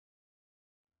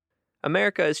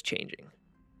America is changing.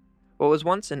 What was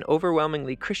once an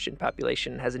overwhelmingly Christian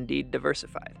population has indeed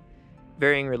diversified.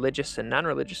 Varying religious and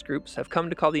non-religious groups have come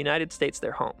to call the United States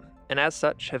their home, and as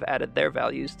such have added their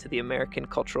values to the American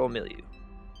cultural milieu.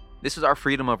 This is our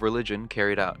freedom of religion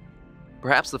carried out.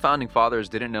 Perhaps the Founding Fathers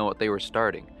didn't know what they were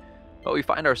starting, but we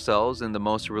find ourselves in the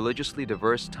most religiously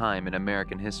diverse time in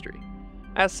American history.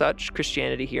 As such,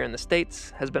 Christianity here in the States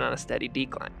has been on a steady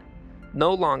decline.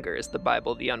 No longer is the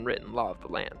Bible the unwritten law of the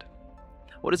land.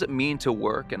 What does it mean to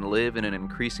work and live in an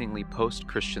increasingly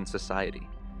post-Christian society?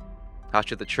 How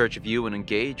should the church view and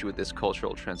engage with this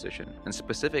cultural transition? And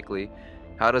specifically,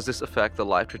 how does this affect the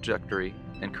life trajectory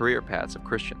and career paths of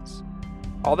Christians?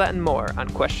 All that and more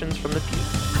on Questions from the Pew.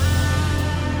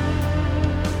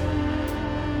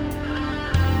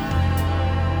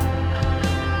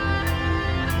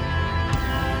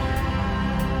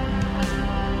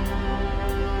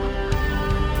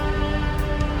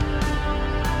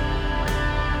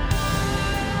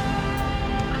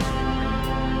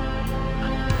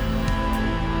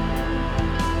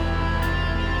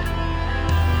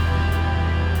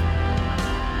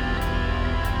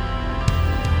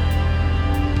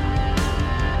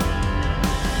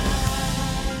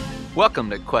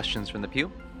 Welcome to Questions from the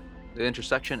Pew, the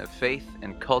intersection of faith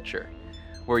and culture.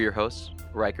 We're your hosts,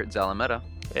 Reichert Zalameta.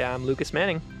 Yeah, I'm Lucas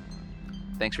Manning.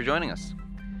 Thanks for joining us.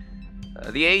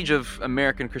 The age of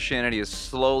American Christianity is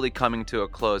slowly coming to a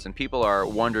close, and people are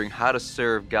wondering how to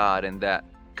serve God in that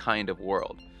kind of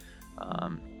world.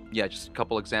 Just a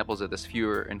couple examples of this.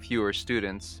 Fewer and fewer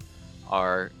students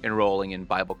are enrolling in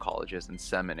Bible colleges and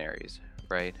seminaries,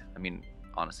 right? I mean,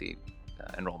 honestly,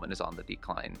 enrollment is on the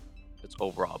decline. It's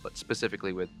overall, but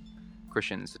specifically with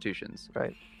Christian institutions.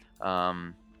 Right.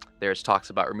 There's talks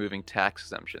about removing tax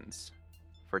exemptions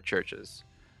for churches.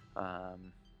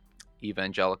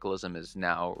 Evangelicalism is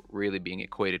now really being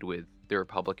equated with the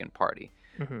Republican Party.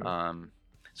 Mm-hmm.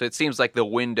 So it seems like the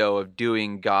window of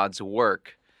doing God's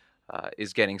work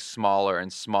is getting smaller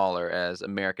and smaller as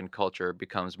American culture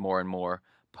becomes more and more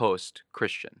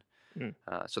post-Christian.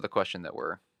 So the question that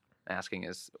we're asking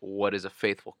is, what is a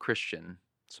faithful Christian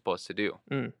supposed to do?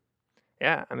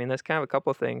 Yeah, I mean, there's kind of a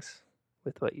couple things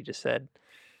with what you just said,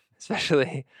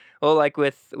 especially, well, like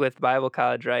with Bible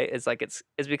college, right? It's like it's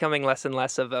becoming less and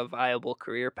less of a viable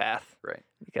career path, Right.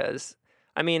 Because,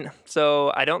 I mean,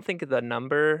 so I don't think the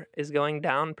number is going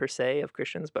down per se of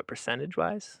Christians, but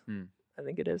percentage-wise, I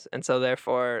think it is, and so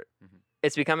therefore,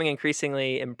 it's becoming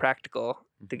increasingly impractical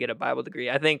to get a Bible degree.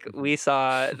 I think we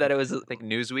saw that it was... I think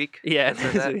Newsweek? Yeah,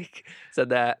 Newsweek said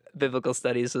that biblical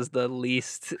studies was the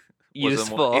least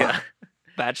useful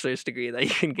bachelor's degree that you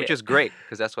can get. Which is great,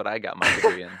 because that's what I got my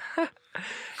degree in.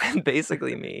 And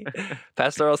basically me.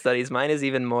 Pastoral studies, mine is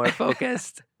even more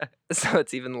focused, so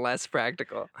it's even less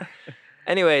practical.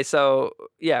 Anyway, so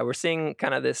yeah, we're seeing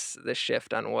kind of this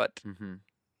shift on what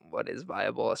is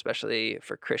viable, especially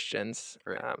for Christians,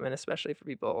 Right. And especially for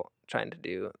people trying to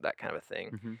do that kind of a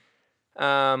thing.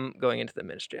 Going into the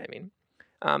ministry, I mean.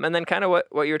 And then kind of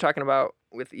what you were talking about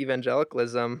with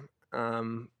evangelicalism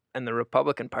and the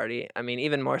Republican Party, I mean,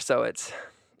 even more so, it's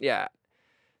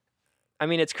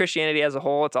Christianity as a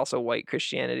whole. It's also white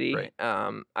Christianity. Right.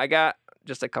 I got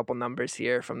just a couple numbers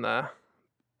here from the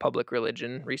Public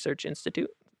Religion Research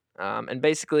Institute. And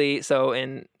basically, so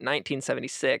in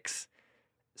 1976,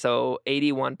 so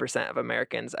 81% of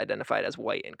Americans identified as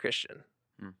white and Christian.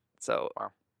 So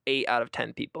wow. 8 out of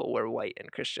 10 people were white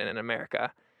and Christian in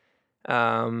America.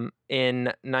 In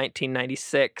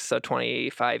 1996, so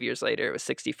 25 years later, it was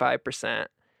 65%.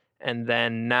 And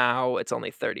then now it's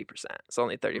only 30%. So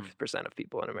only 30% of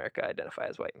people in America identify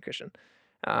as white and Christian.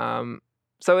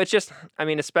 So it's just, I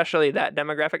mean, especially that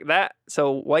demographic,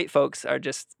 so white folks are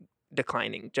just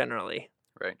declining generally.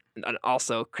 Right. And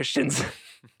also Christians,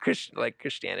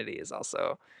 Christianity is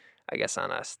also, I guess, on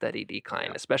a steady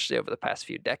decline, especially over the past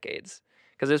few decades,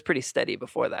 because it was pretty steady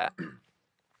before that.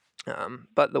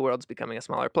 But the world's becoming a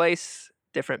smaller place.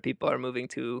 Different people are moving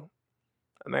to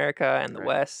America and the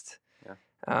West.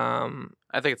 Yeah.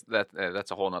 I think that's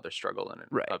a whole nother struggle in it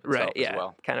of itself as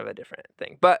well. Kind of a different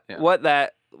thing. But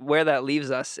where that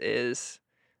leaves us is,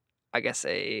 I guess,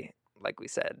 like we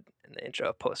said in the intro,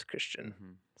 a post-Christian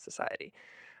society.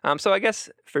 So I guess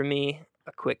for me,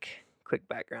 a quick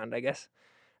background, I guess.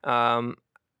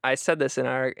 I said this in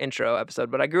our intro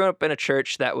episode, but I grew up in a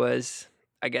church that was,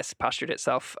 I guess, postured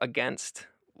itself against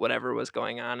whatever was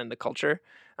going on in the culture.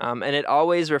 And it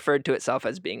always referred to itself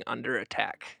as being under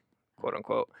attack, quote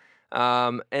unquote.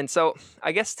 And so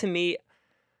I guess to me,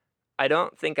 I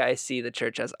don't think I see the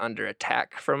church as under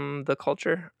attack from the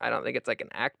culture. I don't think it's like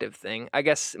an active thing. I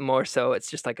guess more so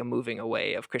it's just like a moving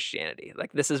away of Christianity.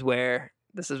 Like this is where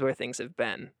This is where things have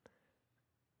been.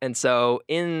 And so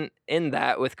in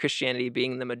that, with Christianity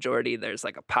being the majority, there's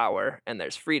like a power and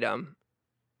there's freedom,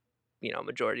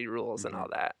 majority rules and all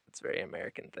that. It's a very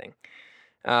American thing.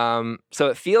 So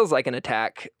it feels like an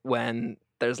attack when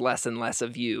there's less and less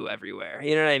of you everywhere.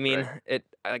 You know what I mean? Right.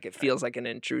 It feels like an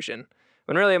intrusion,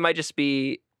 when really it might just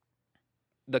be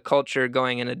the culture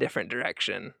going in a different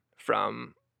direction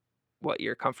from what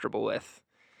you're comfortable with.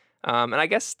 And I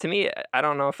guess to me, I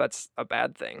don't know if that's a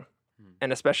bad thing.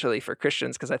 And especially for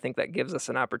Christians, because I think that gives us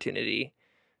an opportunity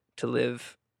to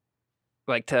live,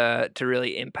 like to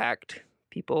really impact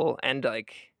people and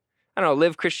like, I don't know,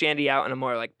 live Christianity out in a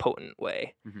more like potent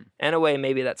way. And a way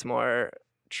maybe that's more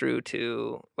true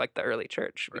to like the early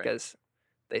church, because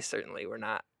they certainly were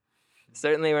not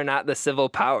the civil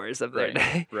powers of their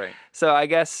day. Right. So I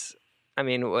guess, I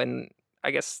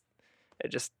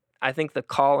think the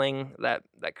calling that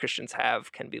Christians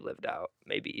have can be lived out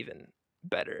maybe even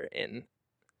better in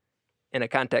a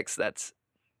context that's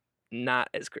not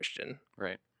as Christian,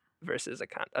 right, versus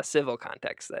a civil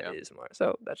context that is more.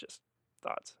 So that's just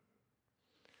thoughts.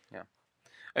 Yeah,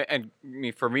 and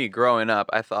for me, growing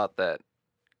up, I thought that,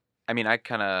 I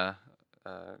kind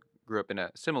of grew up in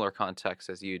a similar context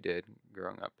as you did,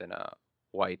 growing up in a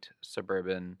white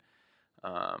suburban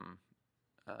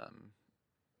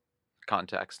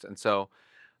context, and so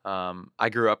I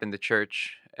grew up in the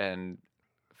church, and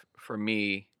for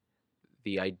me,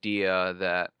 the idea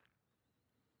that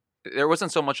there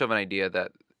wasn't so much of an idea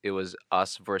that it was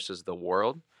us versus the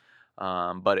world,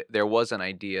 but there was an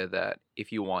idea that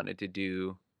if you wanted to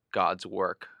do God's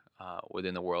work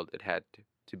within the world, it had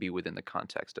to be within the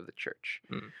context of the church.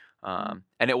 And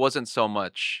it wasn't so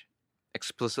much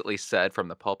explicitly said from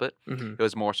the pulpit. It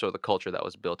was more so the culture that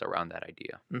was built around that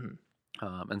idea.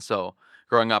 And so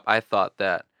growing up, I thought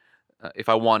that if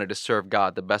I wanted to serve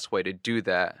God, the best way to do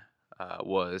that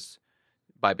was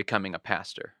by becoming a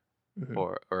pastor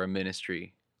or a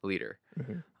ministry leader.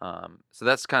 So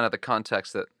that's kind of the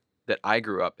context that I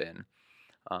grew up in.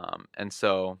 And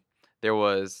so there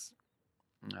was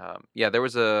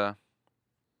an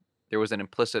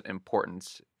implicit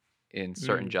importance in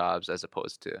certain jobs as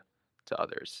opposed to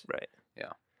others. Right.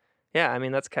 Yeah. Yeah,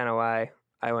 that's kind of why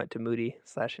I went to Moody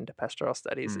 / into pastoral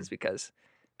studies, is because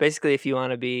basically if you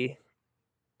want to be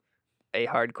a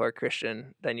hardcore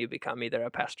Christian, then you become either a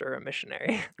pastor or a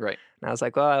missionary. Right. And I was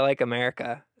like, well, I like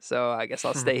America, so I guess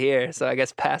I'll stay here. So I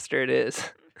guess pastor it is.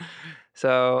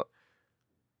 So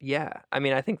yeah,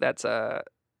 I think that's where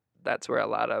a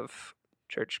lot of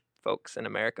church folks in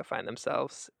America find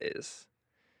themselves, is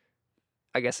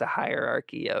I guess a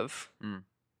hierarchy of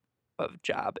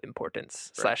job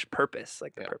importance / purpose,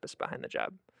 like the purpose behind the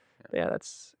job. Yeah,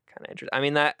 that's kind of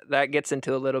interesting. That gets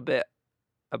into a little bit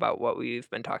about what we've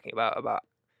been talking about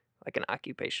like an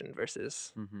occupation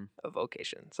versus a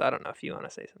vocation. So I don't know if you want to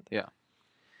say something. Yeah.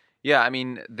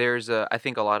 There's I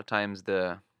think a lot of times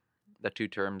the two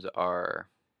terms are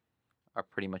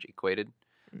pretty much equated,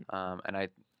 and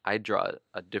I draw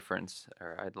a difference,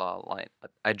 or I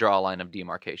draw a line of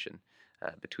demarcation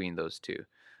between those two.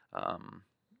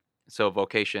 So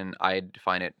vocation, I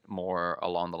define it more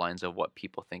along the lines of what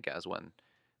people think of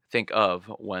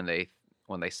when they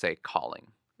say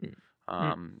calling.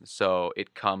 So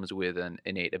it comes with an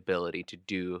innate ability to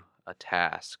do a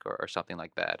task or something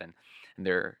like that, and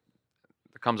there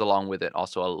comes along with it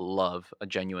also a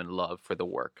genuine love for the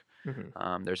work.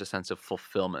 There's a sense of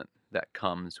fulfillment that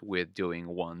comes with doing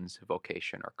one's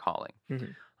vocation or calling,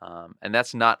 and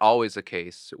that's not always the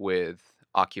case with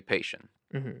occupation.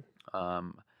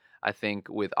 I think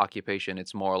with occupation,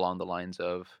 it's more along the lines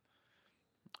of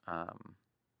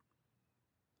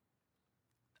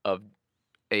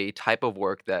a type of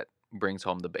work that brings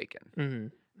home the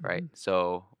bacon, right?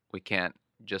 So we can't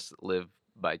just live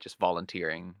by just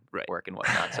volunteering work and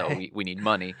whatnot. So we need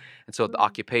money, and so the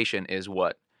occupation is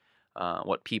what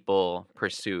people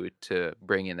pursue to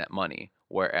bring in that money,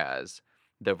 whereas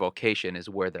their vocation is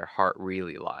where their heart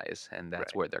really lies, and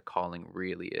that's where their calling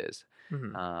really is.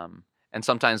 And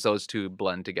sometimes those two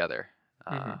blend together.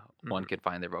 One can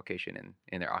find their vocation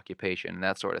in their occupation and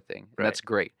that sort of thing. And that's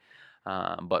great.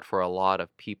 But for a lot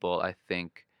of people, I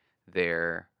think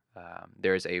there's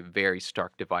a very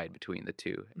stark divide between the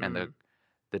two, and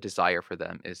the desire for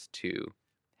them is to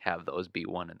have those be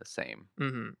one and the same.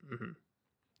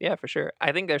 Yeah, for sure.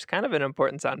 I think there's kind of an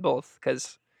importance on both,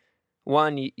 because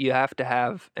one, you have to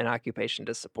have an occupation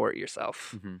to support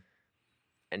yourself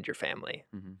and your family,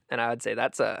 and I would say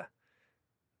that's a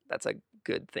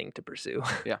good thing to pursue.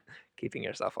 Yeah, keeping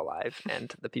yourself alive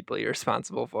and the people you're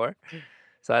responsible for.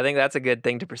 So I think that's a good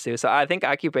thing to pursue. So I think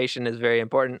occupation is very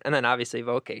important, and then obviously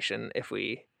vocation. If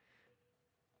we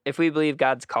if we believe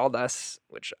God's called us,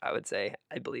 which I would say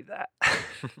I believe that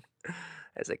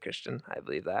as a Christian, I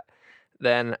believe that,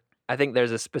 then I think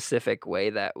there's a specific way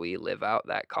that we live out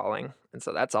that calling. And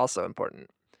so that's also important.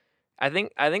 I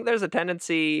think there's a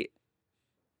tendency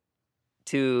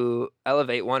to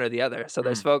elevate one or the other. So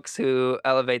there's folks who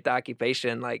elevate the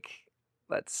occupation, like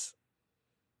let's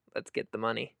get the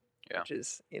money, which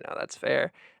is, that's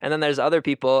fair. And then there's other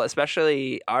people,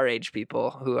 especially our age people,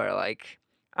 who are like,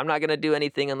 I'm not going to do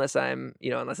anything unless I'm,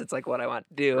 unless it's like what I want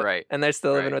to do. Right. And they're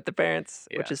still living with their parents,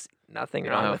 which is nothing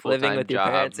wrong with living with your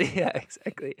parents. Yeah,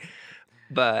 exactly.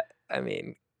 But I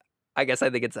mean, I guess I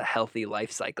think it's a healthy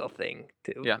life cycle thing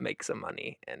to make some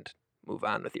money and move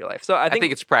on with your life. So I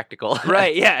think it's practical.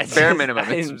 Right, yeah. Bare minimum,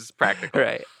 it's practical.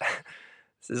 Right.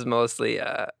 This is mostly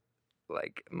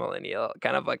like millennial,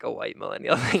 kind of like a white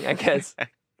millennial thing, I guess.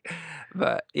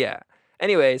 But yeah.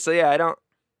 Anyway, so yeah,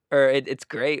 it's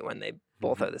great when they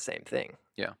both are the same thing.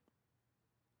 Yeah.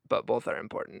 But both are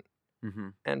important. Mm-hmm.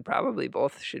 And probably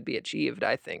both should be achieved,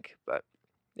 I think. But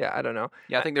yeah, I don't know.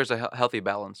 Yeah, I think there's a healthy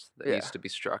balance that needs to be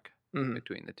struck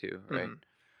between the two, right?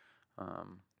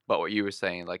 Mm-hmm. But what you were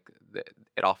saying, like,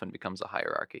 it often becomes a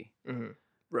hierarchy. Mm-hmm.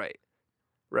 Right.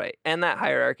 And that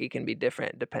hierarchy can be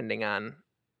different depending on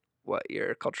what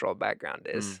your cultural background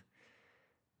is.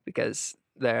 Because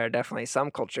there are definitely some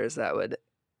cultures that would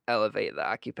elevate the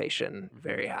occupation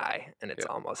very high, and it's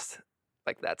almost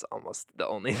like that's almost the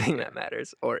only thing that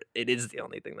matters, or it is the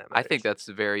only thing that matters. I think that's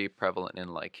very prevalent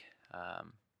in like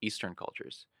Eastern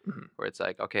cultures, where it's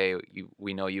like, okay,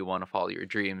 we know you want to follow your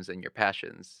dreams and your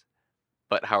passions,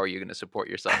 but how are you going to support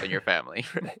yourself and your family?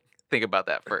 Think about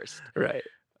that first. Right.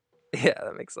 Yeah,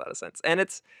 that makes a lot of sense. And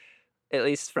it's, at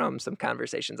least from some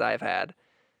conversations I've had,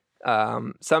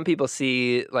 some people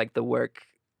see like the work,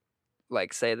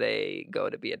 like say they go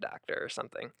to be a doctor or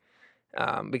something,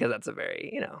 because that's a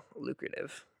very,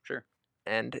 lucrative,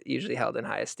 and usually held in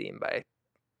high esteem by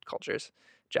cultures,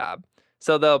 job.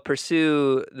 So they'll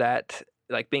pursue that,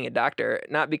 like being a doctor,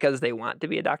 not because they want to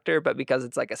be a doctor, but because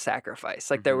it's like a sacrifice.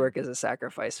 Like their work is a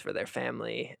sacrifice for their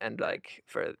family and like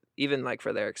for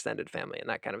their extended family and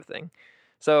that kind of thing.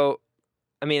 So,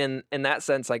 I mean, in that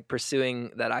sense, like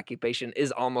pursuing that occupation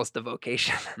is almost a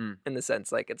vocation in the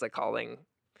sense like it's a calling.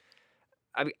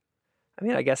 I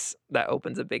mean, I guess that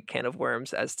opens a big can of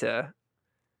worms as to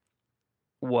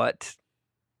what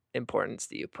importance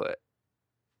do you put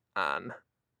on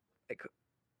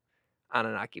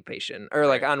an occupation, or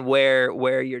like on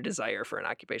where your desire for an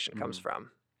occupation comes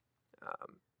from.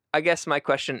 I guess my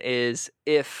question is,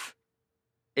 if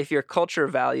your culture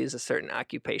values a certain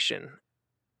occupation,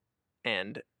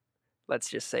 and let's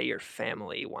just say your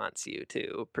family wants you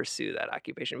to pursue that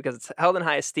occupation because it's held in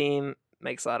high esteem,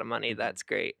 makes a lot of money, that's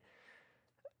great.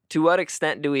 To what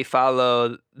extent do we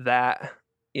follow that,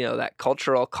 that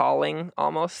cultural calling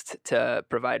almost to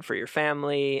provide for your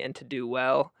family and to do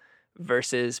well,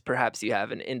 versus perhaps you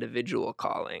have an individual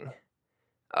calling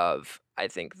of, I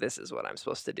think this is what I'm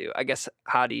supposed to do. I guess,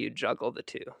 how do you juggle the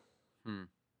two?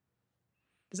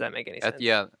 Does that make any sense?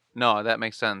 Yeah, no, that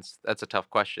makes sense. That's a tough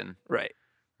question. Right.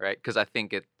 Because I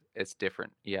think it's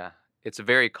different. Yeah, it's a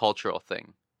very cultural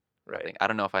thing. Right. I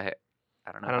don't know if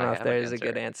if there is a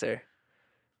good answer.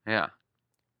 Yeah,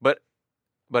 but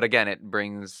again, it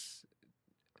brings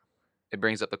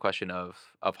up the question of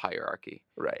hierarchy.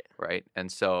 Right. And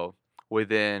so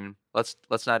within, let's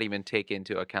not even take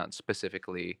into account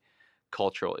specifically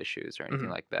cultural issues or anything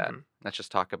like that. Let's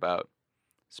just talk about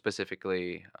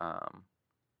specifically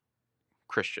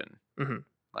Christian,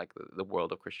 like the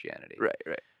world of Christianity.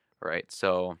 Right.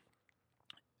 So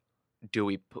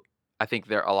I think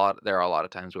there are a lot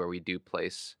of times where we do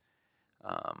place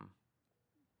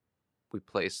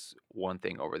one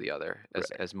thing over the other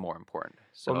as more important.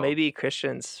 So well, maybe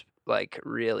Christians like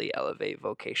really elevate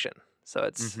vocation. So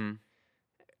it's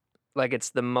like it's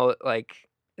the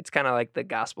it's kind of like the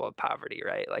gospel of poverty,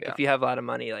 right? Like if you have a lot of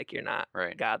money, like you're not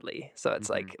godly. So it's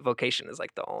like vocation is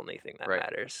like the only thing that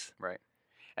matters. Right.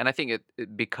 And I think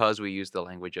it because we use the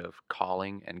language of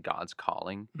calling and God's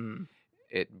calling,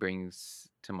 it brings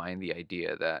to mind the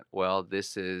idea that, well,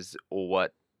 this is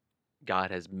what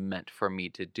God has meant for me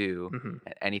to do,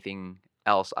 and anything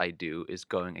else I do is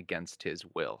going against His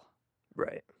will.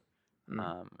 Right.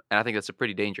 And I think that's a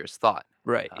pretty dangerous thought.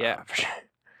 Right. Yeah. For sure.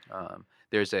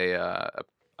 There's a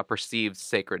perceived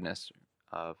sacredness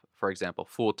of, for example,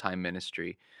 full-time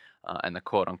ministry and the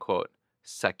quote-unquote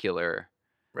secular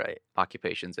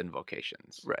occupations and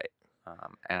vocations. Right.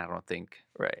 And I don't think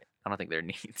there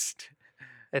needs to.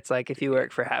 It's like if you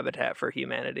work for Habitat for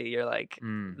Humanity, you're like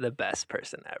the best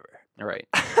person ever. Right.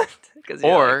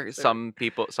 Or some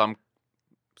people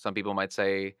might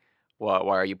say,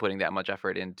 why are you putting that much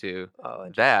effort into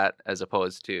that as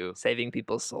opposed to saving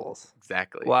people's souls?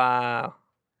 Exactly. Wow.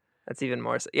 That's even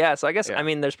more. Yeah. So I guess, I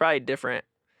mean, there's probably different,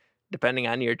 depending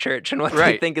on your church and what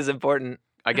they think is important.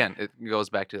 Again, it goes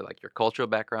back to like your cultural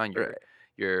background,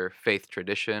 your faith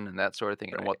tradition and that sort of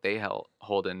thing, and what they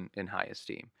hold in high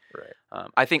esteem. Right.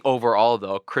 I think overall,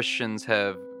 though, Christians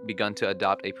have begun to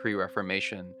adopt a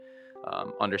pre-Reformation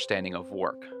understanding of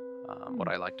work, what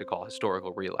I like to call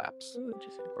historical relapse. Ooh,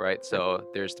 interesting. Right? So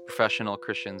there's the professional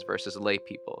Christians versus lay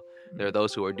people. There are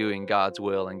those who are doing God's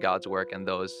will and God's work, and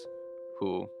those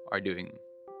who are doing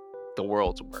the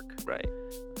world's work. Right.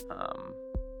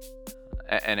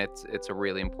 And it's a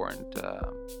really important,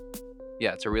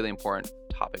 it's a really important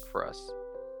topic for us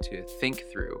to think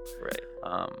through. Right.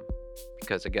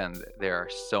 Because again, there are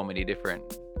so many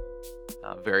different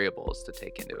variables to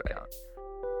take into account.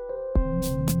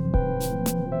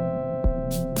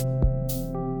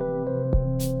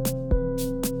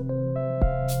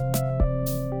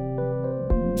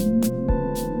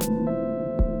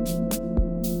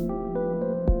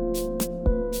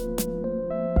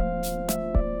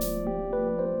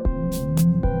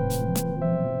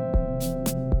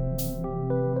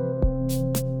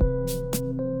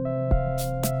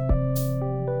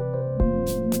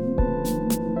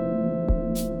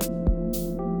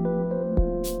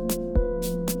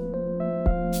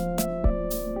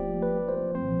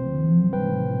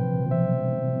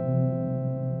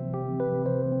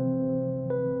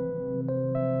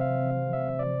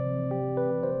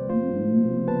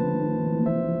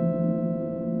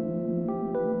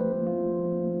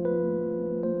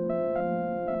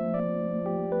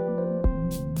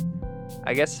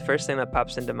 I guess the first thing that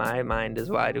pops into my mind is,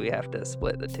 why do we have to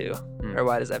split the two? Or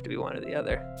why does it have to be one or the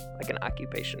other? Like an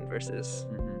occupation versus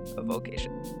a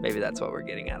vocation. Maybe that's what we're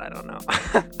getting at. I don't know.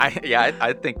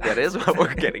 I think that is what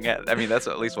we're getting at. I mean, that's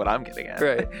at least what I'm getting at.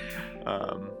 Right.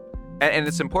 And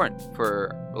it's important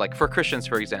for Christians,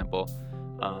 for example.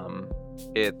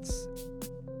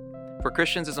 For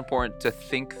Christians, it's important to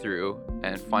think through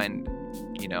and find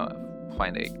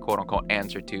a quote unquote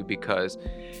answer to, because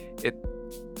if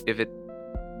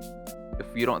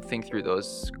you don't think through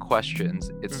those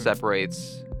questions, it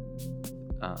separates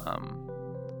the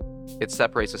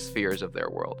spheres of their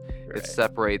world. Right. It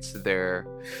separates their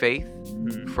faith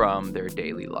from their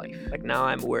daily life. Like, now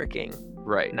I'm working.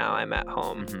 Right. Now I'm at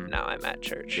home. Now I'm at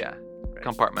church. Yeah. Right.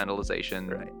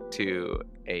 Compartmentalization to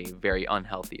a very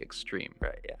unhealthy extreme.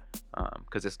 Right. Yeah.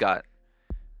 Because it's got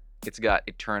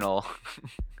eternal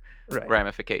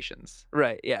ramifications.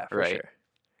 Right. Yeah. For sure.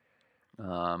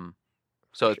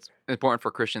 So it's important for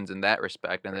Christians in that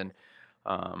respect. And then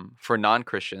for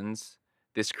non-Christians,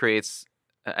 this creates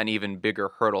an even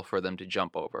bigger hurdle for them to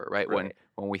jump over, right? When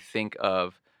we think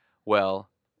of, well,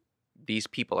 these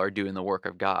people are doing the work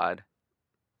of God.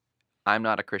 I'm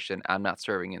not a Christian. I'm not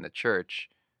serving in the church.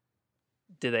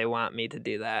 Do they want me to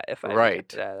do that if I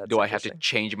do I have to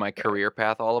change my career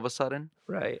path all of a sudden?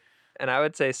 Right. And I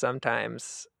would say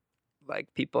sometimes,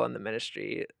 like, people in the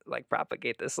ministry like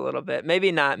propagate this a little bit.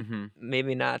 Maybe not on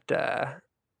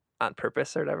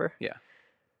purpose or whatever. Yeah.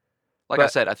 I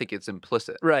said, I think it's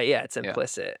implicit. Right, yeah, it's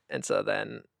implicit. Yeah. And so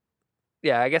then,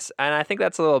 I guess, and I think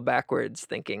that's a little backwards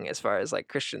thinking as far as like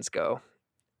Christians go.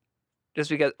 Just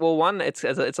because, well, one, it's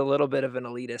a little bit of an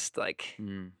elitist, like,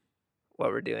 what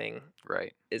we're doing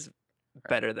is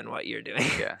better than what you're doing.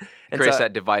 Yeah. It creates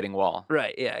that dividing wall.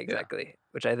 Right, yeah, exactly. Yeah.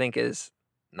 Which I think is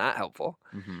not helpful.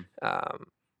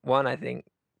 One, I think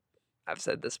I've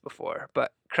said this before,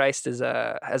 but Christ was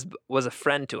a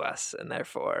friend to us, and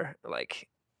therefore, like,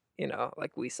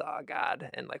 like, we saw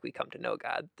God and like we come to know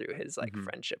God through his like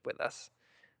friendship with us.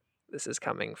 This is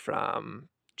coming from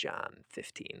John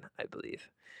 15, I believe.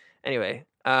 Anyway,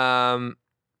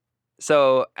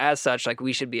 so as such, like,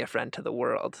 we should be a friend to the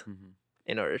world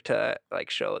in order to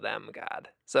like show them God.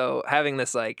 So having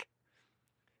this like,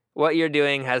 what you're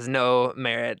doing has no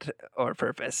merit or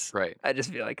purpose. Right. I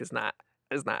just feel like it's not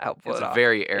helpful at all. It's a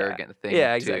very arrogant thing.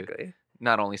 Yeah, exactly. To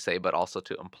not only say, but also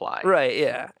to imply. Right.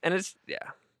 Yeah. And it's,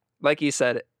 like you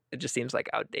said, it just seems like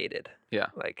outdated. Yeah.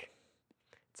 Like,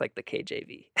 it's like the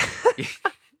KJV.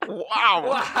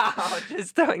 Wow.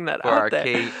 Just throwing that for out our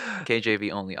there.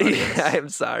 KJV only audience. I'm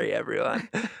sorry, everyone.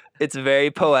 It's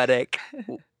very poetic.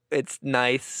 It's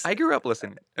nice. I grew up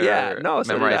listening. So did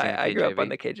I. I grew up on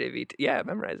the KJV.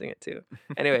 Memorizing it too.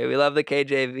 Anyway, we love the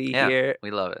KJV here.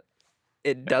 We love it.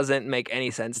 It doesn't make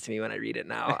any sense to me when I read it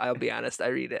now. I'll be honest. I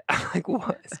read it, I'm like,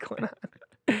 what is going on?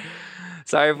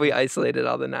 Sorry if we isolated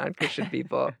all the non-Christian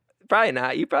people. Probably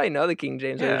not. You probably know the King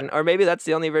James Version. Or maybe that's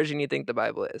the only version you think the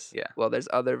Bible is. Yeah. Well, there's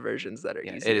other versions that are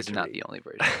easier. It is not the only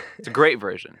version. It's a great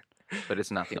version. but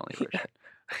it's not the only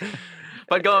version.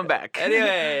 But going back.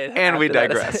 Anyway. And we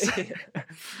digress.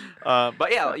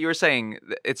 But yeah, you were saying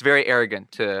it's very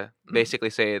arrogant to basically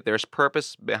say there's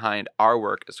purpose behind our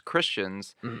work as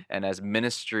Christians and as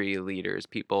ministry leaders,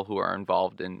 people who are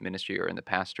involved in ministry or in the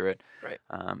pastorate. Right.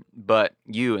 But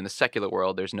you, in the secular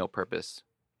world, there's no purpose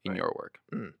in your work.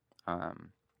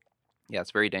 Yeah,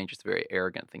 it's very dangerous, very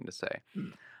arrogant thing to say.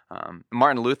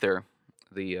 Martin Luther,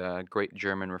 the great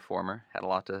German reformer, had a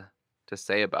lot to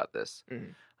say about this.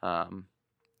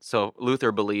 So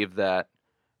Luther believed that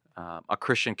a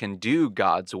Christian can do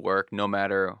God's work no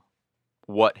matter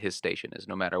what his station is,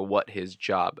 no matter what his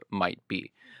job might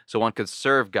be. So one could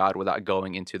serve God without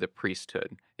going into the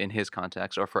priesthood in his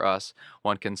context, or for us,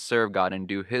 one can serve God and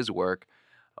do his work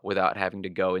without having to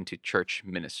go into church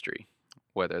ministry,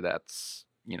 whether that's,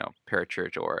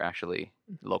 parachurch or actually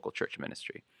local church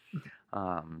ministry.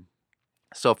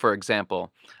 So, for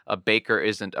example, a baker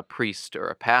isn't a priest or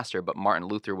a pastor, but Martin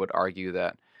Luther would argue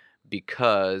that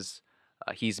because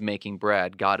he's making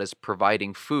bread, God is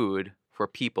providing food for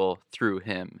people through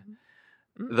him.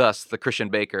 Thus, the Christian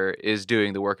baker is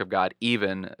doing the work of God,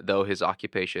 even though his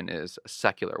occupation is a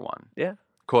secular one. Yeah.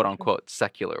 Quote unquote,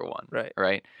 secular one. Right.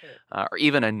 Right? Or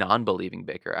even a non-believing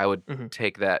baker. I would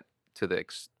take that to the,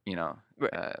 take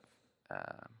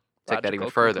that even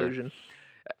further. Conclusion.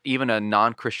 Even a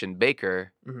non-Christian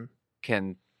baker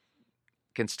can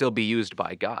still be used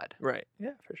by God. Right.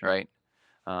 Yeah, for sure. Right.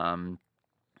 I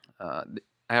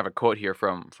have a quote here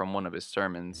from one of his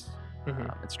sermons.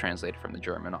 It's translated from the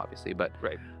German, obviously, but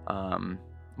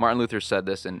Martin Luther said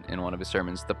this in one of his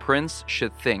sermons: "The prince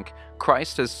should think,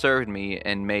 Christ has served me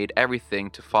and made everything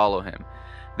to follow him.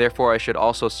 Therefore, I should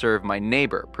also serve my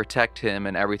neighbor, protect him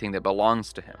and everything that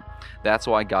belongs to him. That's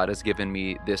why God has given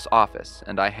me this office,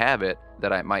 and I have it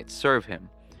that I might serve him.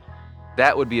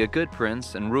 That would be a good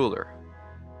prince and ruler.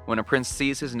 When a prince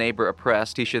sees his neighbor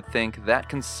oppressed, he should think, that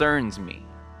concerns me.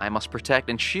 I must protect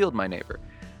and shield my neighbor.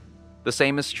 The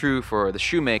same is true for the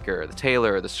shoemaker, the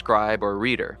tailor, the scribe, or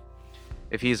reader.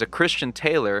 If he is a Christian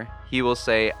tailor, he will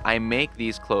say, I make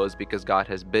these clothes because God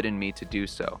has bidden me to do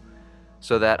so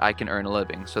that I can earn a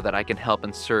living, so that I can help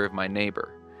and serve my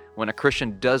neighbor. When a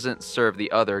Christian doesn't serve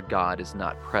the other, God is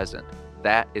not present.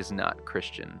 That is not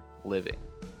Christian living."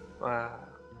 Wow.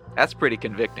 That's pretty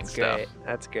convicting stuff. Great.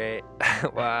 That's great.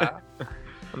 Wow. I'm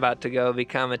about to go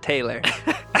become a tailor.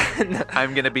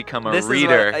 I'm going to become a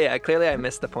reader. Clearly I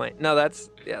missed the point. No, that's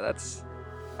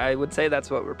I would say that's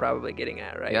what we're probably getting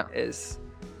at, right? Yeah. Is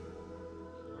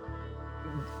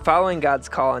following God's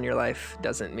call in your life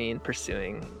doesn't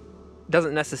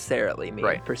necessarily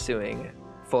mean pursuing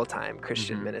full-time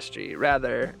Christian ministry.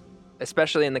 Rather,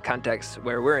 especially in the context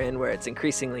where we're in, where it's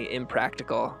increasingly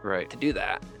impractical to do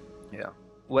that. Yeah.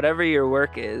 Whatever your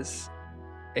work is,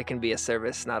 it can be a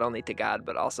service not only to God,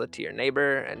 but also to your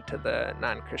neighbor and to the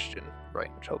non-Christian.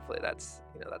 Right. Which hopefully that's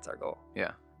our goal.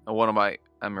 Yeah.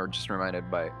 I'm just reminded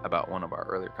about one of our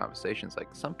earlier conversations. Like,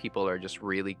 some people are just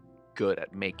really good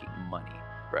at making money.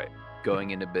 Right. Going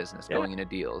into business, going into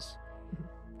deals.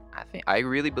 I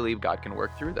really believe God can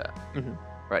work through that.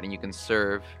 Right. And you can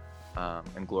serve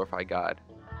and glorify God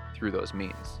through those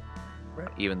means. Right.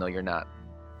 Even though you're not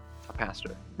a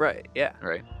pastor. Right. Yeah.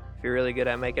 Right. If you're really good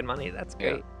at making money, that's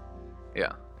great.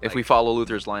 Yeah. If we follow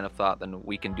Luther's line of thought, then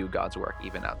we can do God's work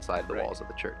even outside the walls of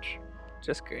the church.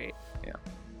 Just great.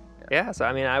 Yeah. So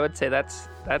I would say that's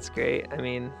great.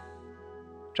 I'm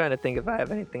trying to think if I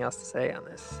have anything else to say on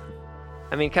this.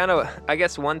 I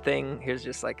guess one thing here's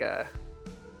just like a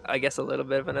little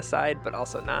bit of an aside, but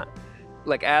also not.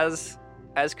 Like, as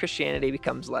Christianity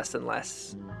becomes less and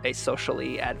less a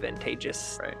socially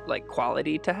advantageous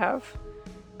quality to have,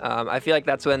 I feel like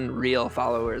that's when real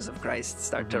followers of Christ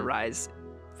start to rise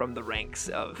from the ranks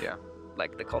of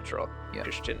the cultural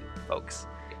Christian folks.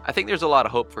 I think there's a lot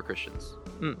of hope for Christians,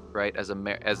 right? As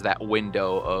that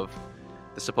window of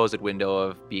the supposed window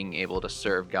of being able to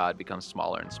serve God becomes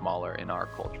smaller and smaller in our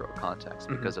cultural context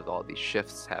because of all these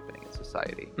shifts happening in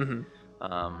society.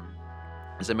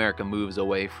 As America moves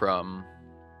away from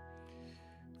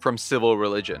civil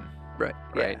religion,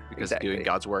 right? Because doing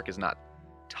God's work is not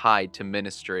tied to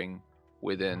ministering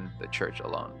within the church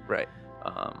alone, right?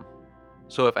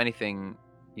 So if anything,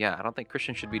 I don't think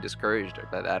Christians should be discouraged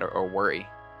by that or worry,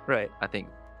 right? I think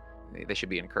they should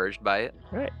be encouraged by it,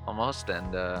 right? Almost,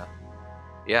 and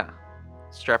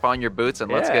strap on your boots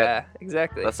and let's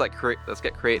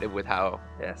get creative with how.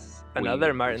 Yes,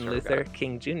 another Martin Luther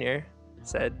King Jr.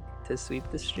 said to sweep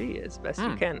the street as best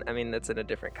you can. That's in a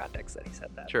different context that he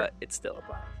said that, but it still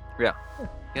applies.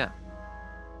 Yeah.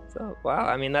 So,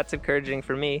 wow, that's encouraging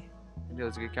for me. It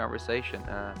was a good conversation.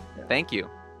 Thank you.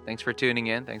 thanks for tuning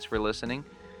in. Thanks for listening.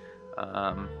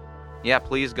 Yeah,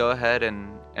 please go ahead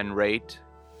and rate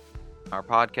our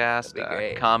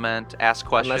podcast, comment, ask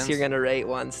questions. Unless you're going to rate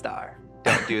 1 star.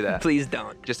 Don't do that. Please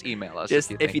don't. Just email us.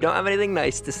 If you don't have anything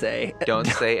nice to say. Don't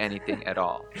say anything at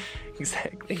all.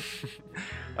 Exactly.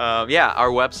 Yeah, our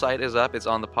website is up. It's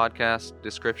on the podcast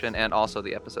description and also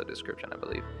the episode description, I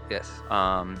believe. Yes.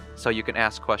 So you can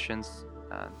ask questions,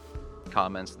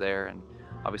 comments there, and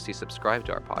obviously subscribe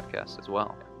to our podcast as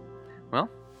well. Well,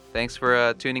 thanks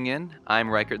for tuning in. I'm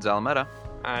Reichert Zalameta.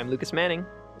 I'm Lucas Manning.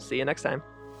 See you next time.